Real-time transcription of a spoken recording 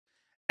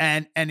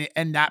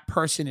and that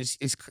person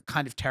is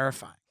kind of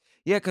terrifying.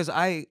 Yeah, because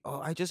I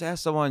just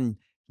asked someone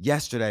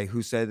yesterday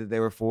who said that they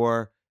were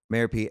for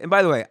Mayor Pete. And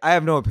by the way, I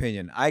have no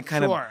opinion.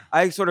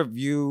 I sort of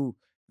view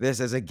this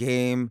as a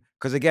game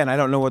because, again, I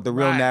don't know what the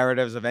real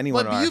narratives of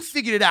anyone are. But you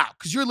figured it out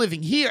because you're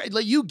living here.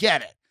 Like, you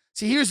get it.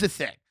 See, here's the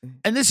thing,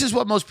 and this is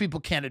what most people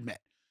can't admit.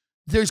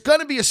 There's going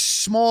to be a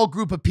small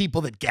group of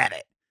people that get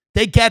it.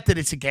 They get that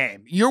it's a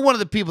game. You're one of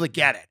the people that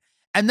get it.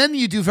 And then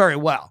you do very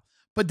well.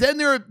 But then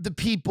there are the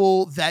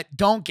people that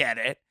don't get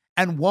it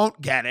and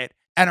won't get it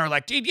and are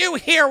like, did you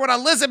hear what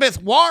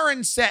Elizabeth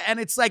Warren said? And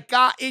it's like,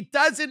 God, it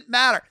doesn't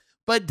matter.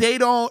 But they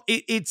don't,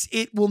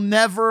 it will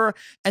never.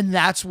 And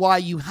that's why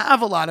you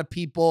have a lot of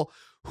people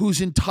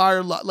whose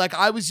entire life, like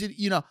I was,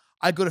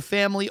 I go to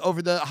family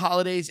over the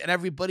holidays and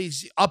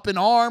everybody's up in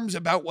arms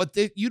about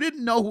you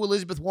didn't know who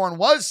Elizabeth Warren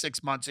was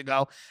 6 months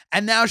ago.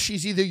 And now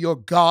she's either your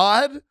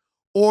God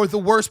or the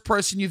worst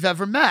person you've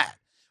ever met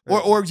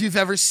or you've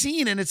ever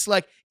seen. And it's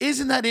like,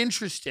 isn't that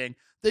interesting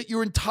that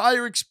your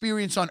entire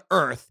experience on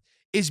Earth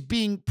is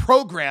being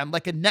programmed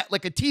like a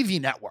TV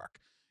network?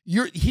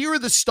 Here are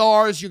the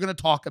stars you're going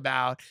to talk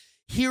about.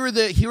 Here are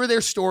their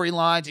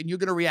storylines, and you're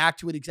going to react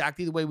to it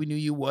exactly the way we knew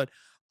you would.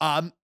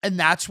 And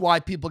that's why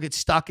people get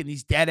stuck in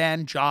these dead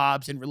end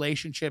jobs and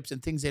relationships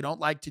and things they don't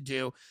like to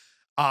do.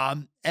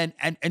 And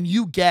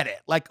you get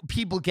it. Like,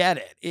 people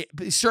get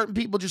it. Certain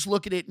people just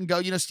look at it and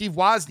go, Steve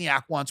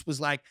Wozniak once was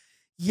like,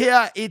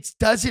 yeah, it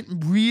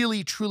doesn't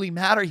really truly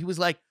matter. He was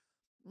like,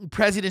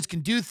 presidents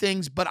can do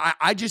things, but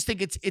I just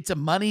think it's a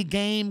money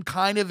game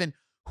kind of. And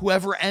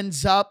whoever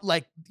ends up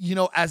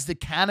as the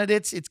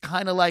candidates, it's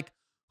kind of like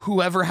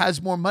whoever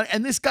has more money.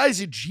 And this guy's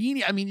a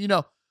genius. I mean,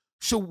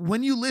 so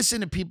when you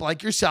listen to people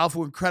like yourself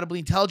who are incredibly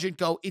intelligent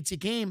go, it's a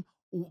game,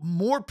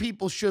 more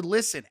people should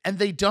listen. And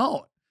they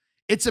don't.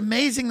 It's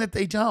amazing that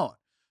they don't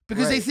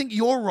because they think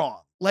you're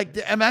wrong. Like,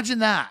 imagine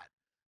that.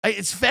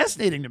 It's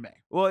fascinating to me.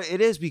 Well,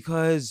 it is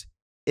because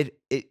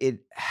it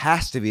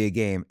has to be a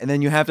game. And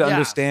then you have to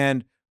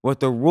understand what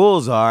the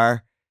rules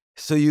are.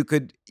 So you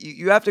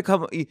have to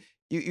come,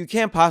 you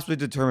can't possibly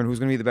determine who's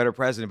going to be the better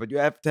president, but you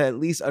have to at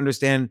least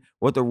understand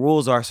what the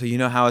rules are so you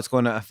know how it's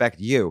going to affect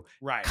you.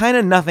 Right. Kind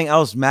of nothing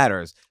else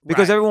matters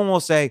because everyone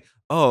will say,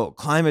 oh,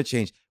 climate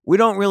change. We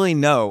don't really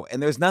know.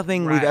 And there's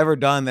nothing we've ever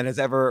done that has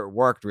ever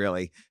worked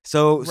really.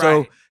 So,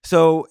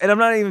 and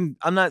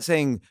I'm not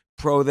saying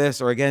pro this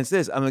or against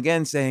this. I'm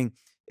again saying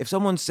if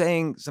someone's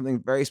saying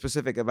something very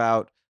specific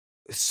about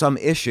some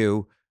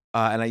issue,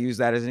 and I use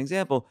that as an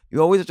example,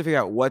 you always have to figure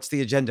out what's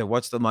the agenda,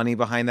 what's the money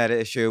behind that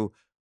issue,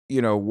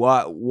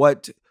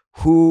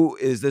 who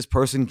is this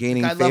person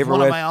gaining favor with? I love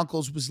one of my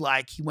uncles was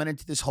like, he went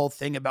into this whole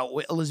thing about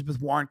Elizabeth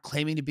Warren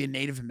claiming to be a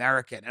Native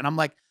American. And I'm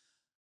like,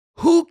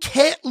 who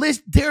can't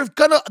list?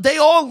 They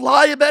all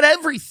lie about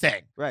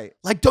everything. Right.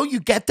 Like, don't you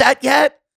get that yet?